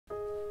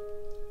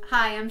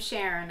Hi, I'm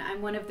Sharon.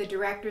 I'm one of the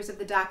directors of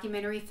the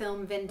documentary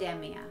film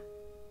Vendemmia.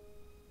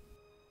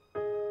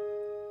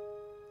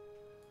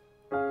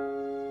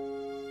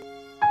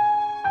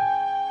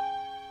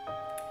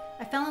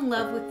 I fell in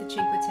love with the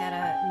Cinque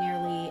Terre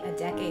nearly a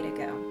decade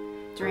ago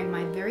during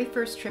my very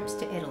first trips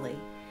to Italy,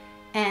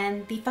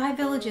 and the 5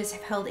 villages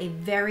have held a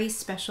very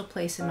special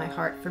place in my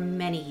heart for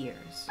many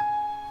years.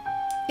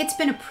 It's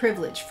been a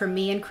privilege for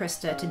me and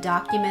Krista to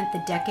document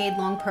the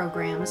decade-long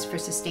programs for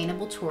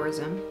sustainable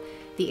tourism,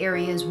 the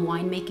area's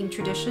winemaking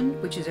tradition,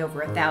 which is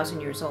over 1,000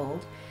 years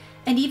old,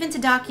 and even to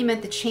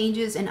document the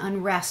changes and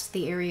unrest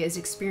the area is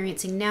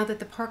experiencing now that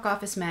the park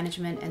office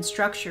management and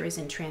structure is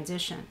in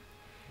transition.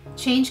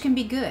 Change can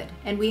be good,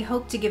 and we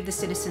hope to give the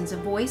citizens a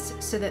voice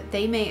so that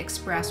they may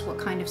express what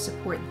kind of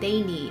support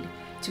they need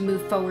to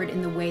move forward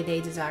in the way they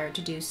desire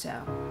to do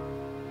so.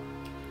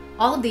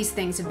 All of these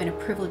things have been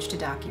a privilege to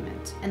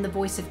document, and the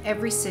voice of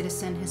every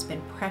citizen has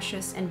been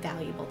precious and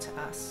valuable to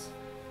us.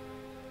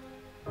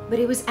 But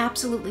it was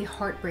absolutely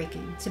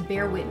heartbreaking to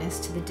bear witness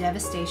to the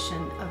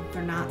devastation of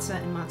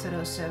Vernazza and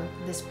Monterosso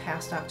this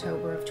past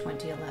October of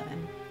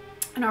 2011,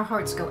 and our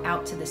hearts go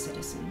out to the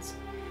citizens.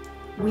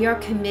 We are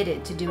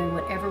committed to doing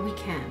whatever we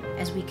can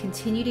as we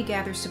continue to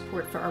gather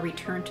support for our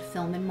return to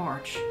film in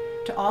March,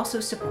 to also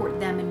support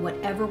them in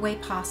whatever way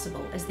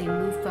possible as they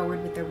move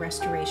forward with their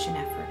restoration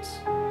efforts.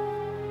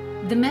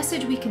 The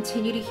message we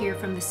continue to hear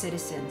from the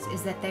citizens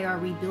is that they are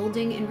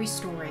rebuilding and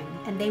restoring,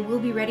 and they will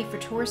be ready for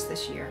tourists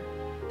this year.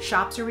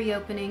 Shops are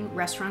reopening,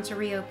 restaurants are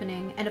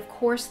reopening, and of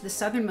course the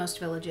southernmost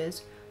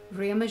villages,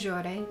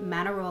 Riomaggiore,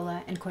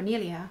 Manarola, and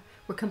Cornelia,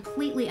 were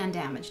completely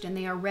undamaged, and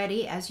they are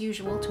ready, as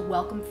usual, to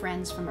welcome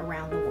friends from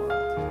around the world.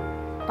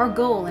 Our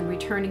goal in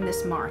returning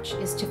this March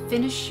is to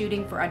finish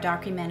shooting for our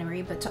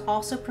documentary, but to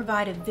also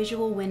provide a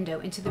visual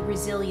window into the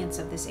resilience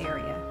of this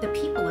area, the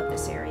people of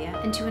this area,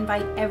 and to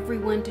invite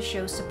everyone to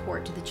show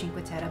support to the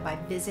Cinque Terre by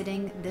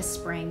visiting this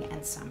spring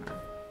and summer.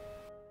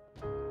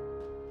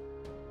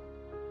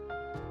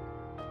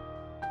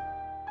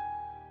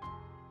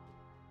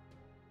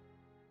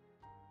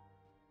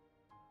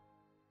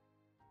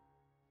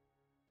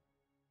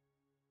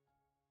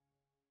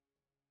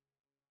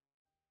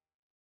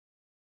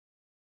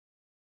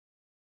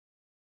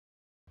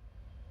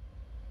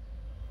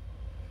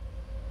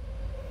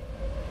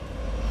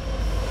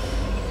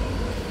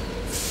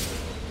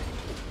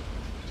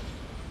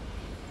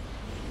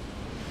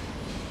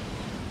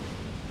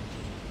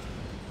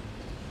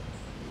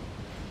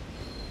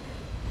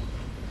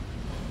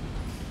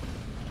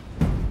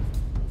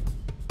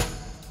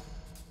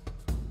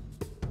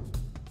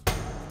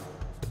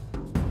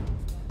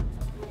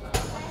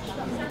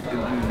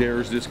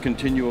 There's this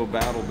continual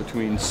battle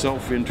between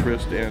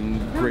self-interest and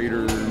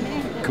greater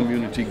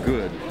community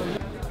good.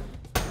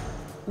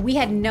 We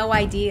had no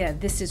idea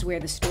this is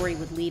where the story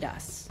would lead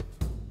us.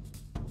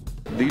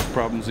 These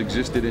problems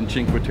existed in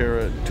Cinque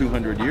Terre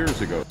 200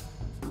 years ago.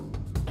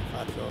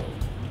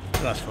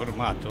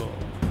 Trasformato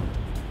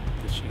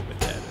il Cinque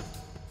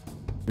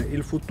Terre.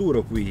 Il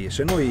futuro qui,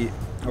 se noi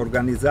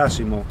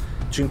organizzassimo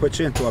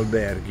 500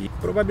 alberghi,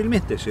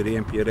 probabilmente si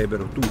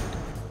riempirebbero tutti.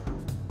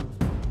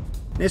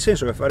 Nel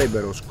senso che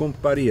farebbero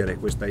scomparire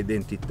questa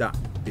identità,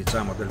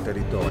 diciamo, del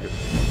territorio.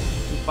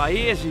 I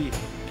paesi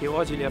che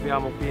oggi li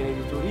abbiamo pieni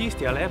di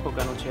turisti,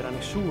 all'epoca non c'era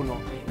nessuno,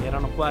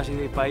 erano quasi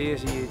dei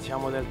paesi,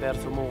 diciamo, del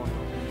terzo mondo.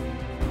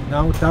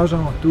 Now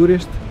thousands of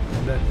tourists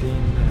that in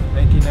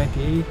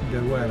 1998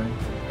 there weren't.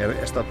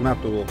 È stato un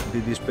atto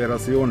di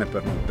disperazione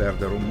per non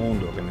perdere un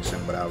mondo che mi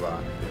sembrava,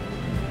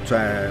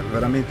 cioè,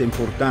 veramente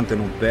importante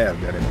non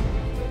perdere.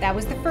 That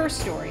was the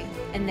first story,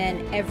 and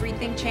then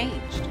everything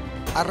changed.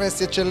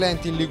 Arresti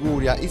eccellenti in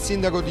Liguria, il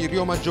sindaco di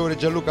Riomaggiore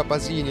Gianluca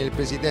Pasini e il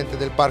presidente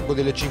del Parco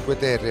delle Cinque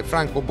Terre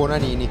Franco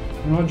Bonanini.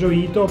 Non ho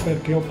gioito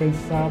perché ho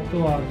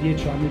pensato a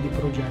 10 anni di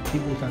progetti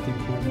buttati in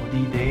fumo,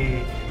 di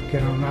idee che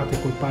erano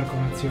nate col Parco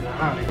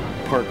Nazionale.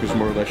 The park was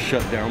more or less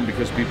shut down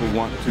because people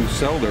want to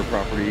sell their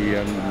property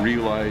and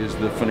realize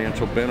the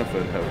financial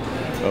benefit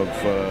of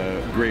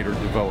greater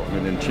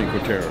development in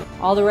Cinque Terre.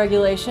 All the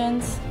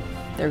regulations,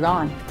 they're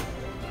gone.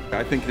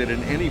 I think that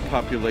in any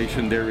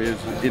population there is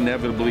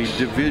inevitably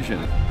division.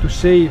 To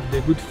save the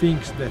good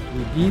things that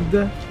we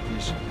did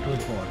is too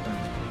important.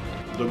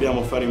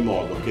 Dobbiamo fare in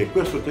modo che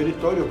questo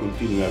territorio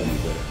continui a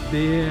vivere.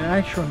 The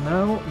action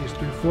now is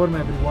to inform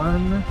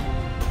everyone,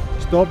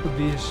 stop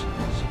this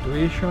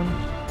situation,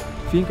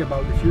 think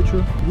about the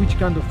future, which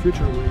kind of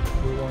future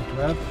we want to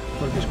have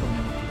for this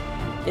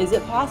community. Is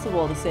it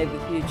possible to save the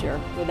future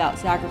without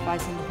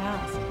sacrificing the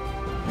past?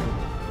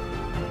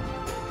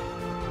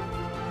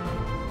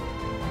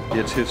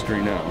 It's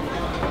history now.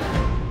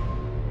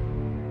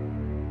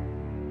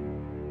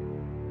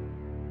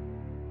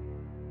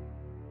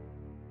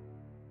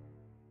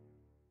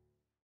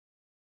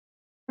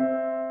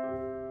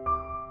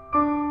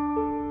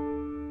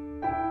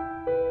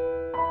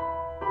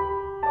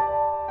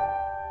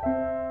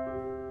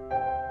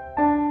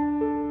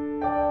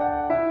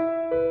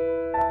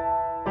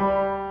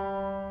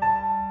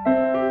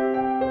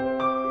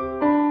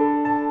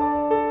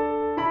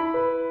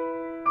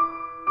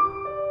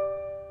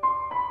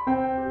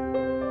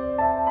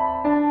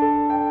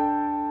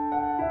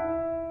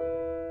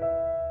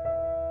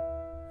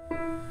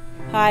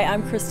 Hi,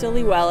 I'm Krista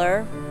Lee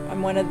Weller.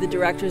 I'm one of the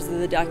directors of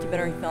the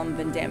documentary film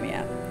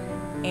Vendemmia.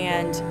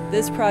 And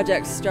this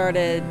project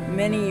started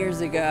many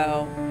years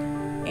ago,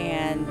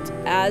 and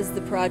as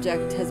the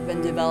project has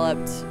been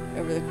developed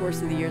over the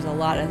course of the years, a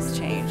lot has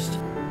changed.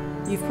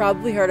 You've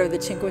probably heard of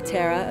the Cinque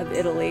Terre of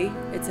Italy.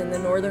 It's in the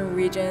northern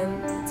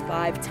region. It's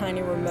 5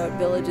 tiny remote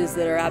villages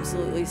that are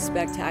absolutely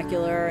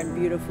spectacular and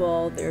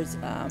beautiful. There's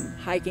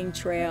hiking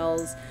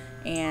trails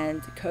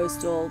and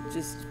coastal,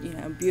 just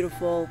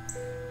beautiful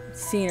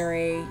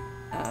scenery.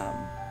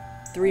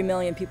 3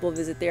 million people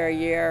visit there a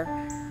year,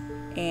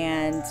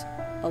 and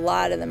a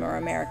lot of them are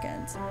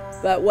Americans.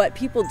 But what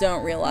people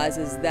don't realize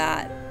is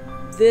that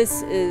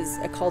this is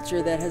a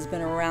culture that has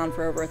been around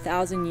for over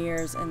 1,000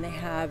 years, and they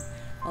have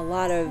a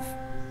lot of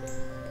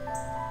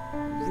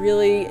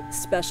really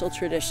special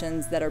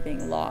traditions that are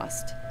being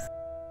lost.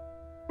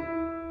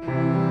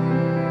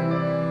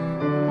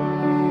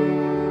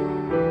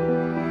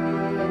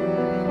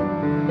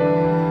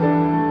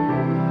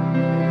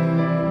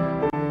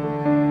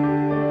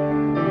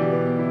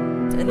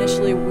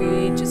 Initially,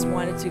 we just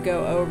wanted to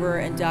go over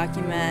and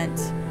document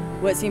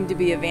what seemed to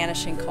be a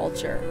vanishing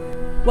culture.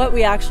 What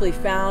we actually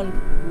found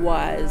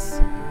was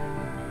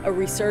a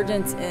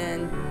resurgence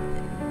in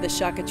the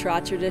Cinque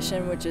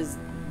tradition, which is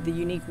the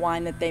unique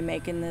wine that they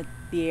make in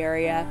the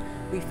area.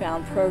 We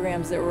found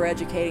programs that were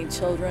educating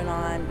children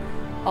on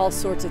all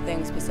sorts of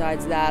things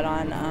besides that,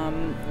 on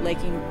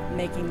making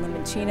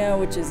limoncino,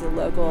 which is a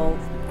local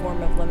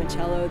form of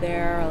limoncello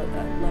there, a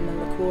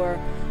lemon liqueur.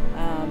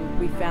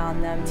 We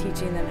found them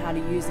teaching them how to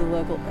use the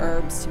local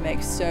herbs to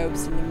make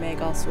soaps and to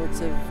make all sorts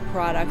of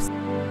products.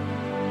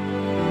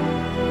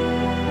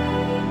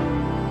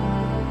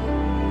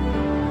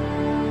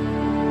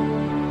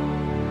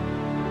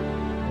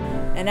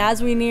 And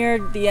as we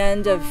neared the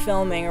end of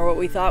filming, or what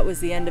we thought was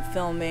the end of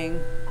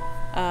filming,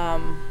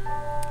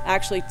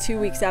 actually 2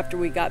 weeks after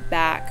we got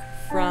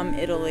back from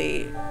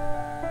Italy,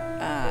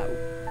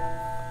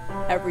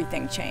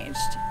 everything changed.